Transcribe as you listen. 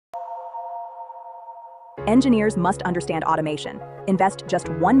Engineers must understand automation. Invest just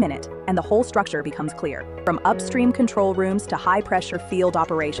 1 minute, and the whole structure becomes clear. From upstream control rooms to high-pressure field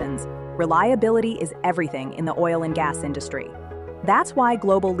operations, reliability is everything in the oil and gas industry. That's why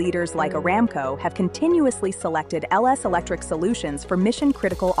global leaders like ARAMCO have continuously selected LS Electric solutions for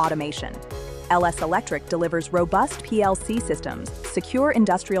mission-critical automation. LS Electric delivers robust PLC systems, secure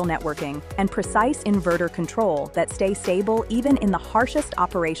industrial networking, and precise inverter control that stay stable even in the harshest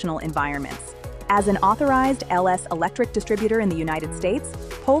operational environments. As an authorized LS Electric distributor in the United States,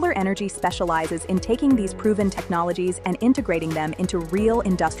 Polar Energy specializes in taking these proven technologies and integrating them into real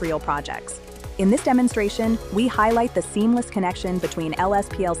industrial projects. In this demonstration, we highlight the seamless connection between LS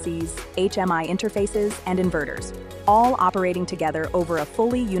PLCs, HMI interfaces, and inverters, all operating together over a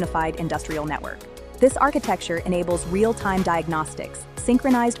fully unified industrial network. This architecture enables real-time diagnostics,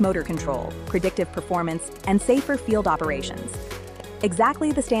 synchronized motor control, predictive performance, and safer field operations.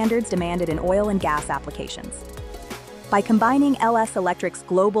 Exactly the standards demanded in oil and gas applications. By combining LS Electric's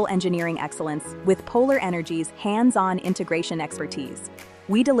global engineering excellence with Polar Energy's hands-on integration expertise,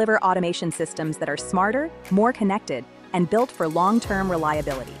 we deliver automation systems that are smarter, more connected, and built for long-term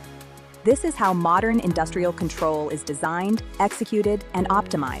reliability. This is how modern industrial control is designed, executed, and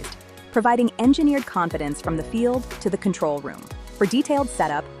optimized, providing engineered confidence from the field to the control room. For detailed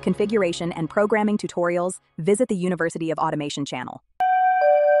setup, configuration, and programming tutorials, visit the University of Automation channel.